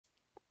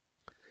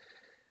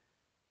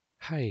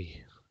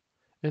Hi,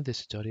 in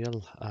this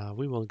tutorial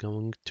we will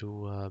going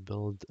to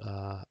build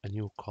a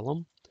new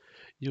column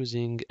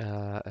using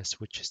a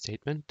switch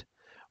statement,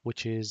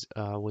 which is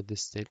with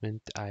this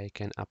statement I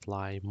can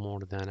apply more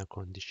than a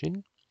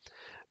condition.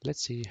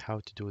 Let's see how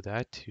to do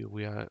that.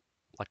 We are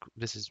like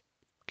this is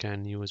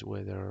can use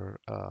whether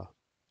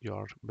you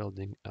are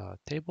building a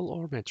table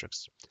or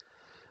matrix.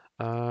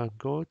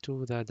 Go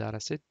to the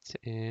dataset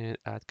and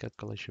add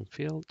calculation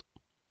field,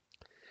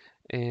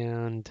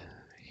 and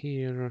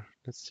here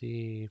let's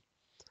see,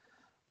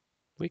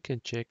 we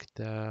can check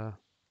the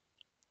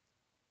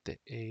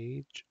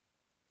age.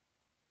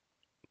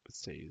 It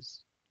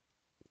says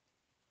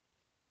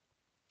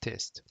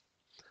test.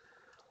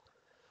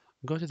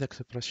 Go to the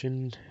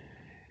expression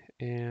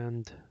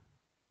and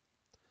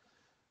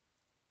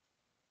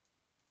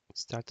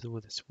start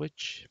with a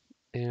switch,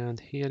 and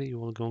here you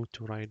will going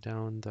to write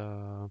down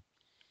to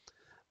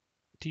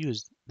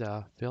use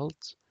the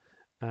fields.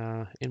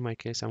 In my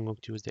case I'm going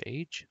to use the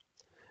age,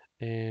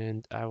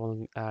 and I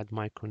will add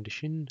my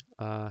condition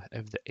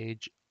if the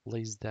age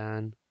less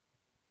than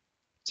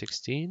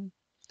 16.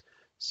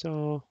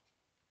 So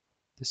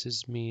this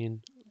is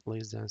mean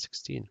less than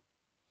 16,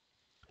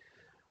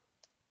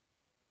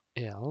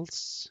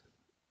 else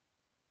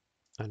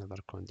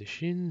another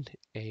condition,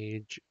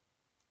 age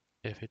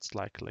if it's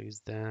like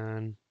less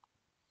than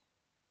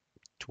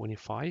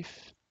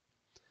 25.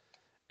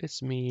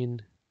 It's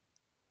mean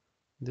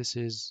this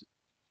is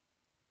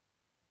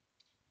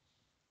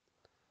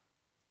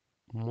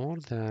more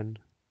than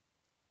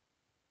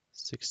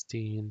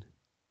 16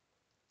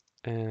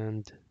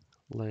 and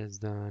less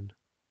than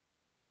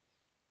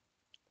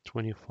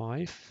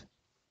 25,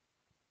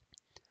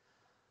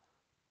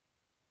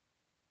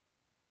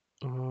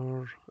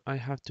 or I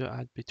have to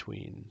add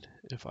between.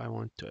 If I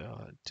want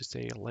to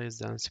say less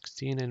than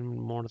 16 and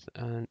more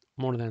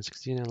than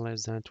 16 and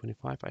less than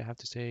 25, I have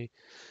to say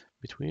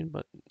between,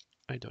 but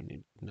I don't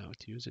need now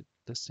to use it.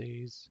 This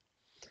says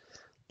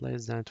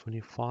less than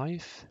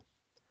 25.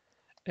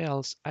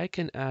 Else I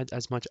can add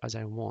as much as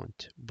I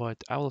want,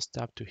 but I will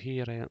stop to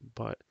here.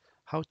 But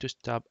how to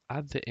stop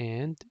at the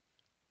end?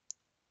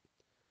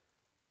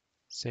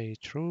 Say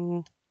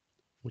true,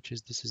 which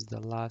is this is the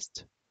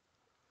last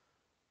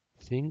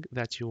thing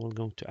that you are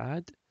going to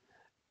add.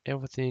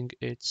 Everything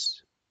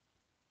it's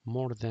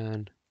more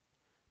than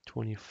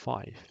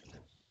 25.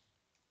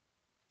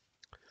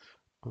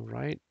 All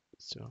right,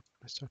 so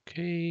that's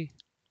okay.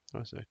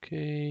 That's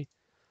okay.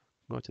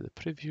 Go to the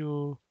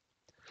preview.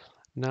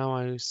 Now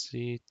I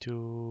see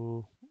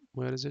to,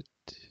 where is it?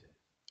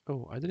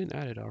 Oh, I didn't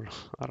add it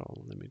at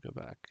all. Let me go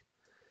back.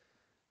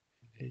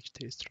 Age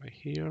test right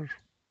here.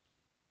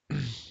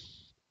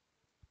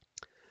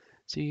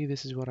 See,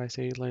 this is what I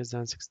say, less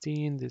than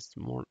 16. This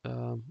more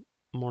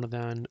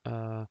than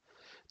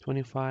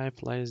 25,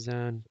 less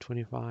than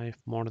 25,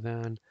 more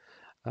than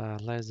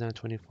less than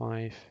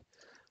 25.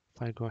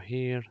 If I go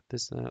here,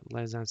 this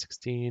less than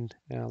 16,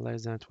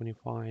 less than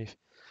 25,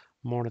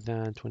 more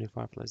than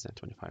 25, less than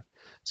 25.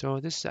 So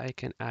this I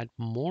can add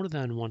more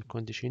than one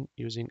condition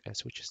using a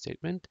switch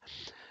statement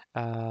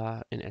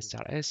in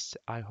SSRS.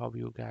 I hope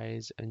you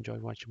guys enjoy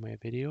watching my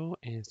video,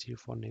 and see you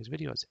for next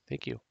videos.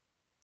 Thank you.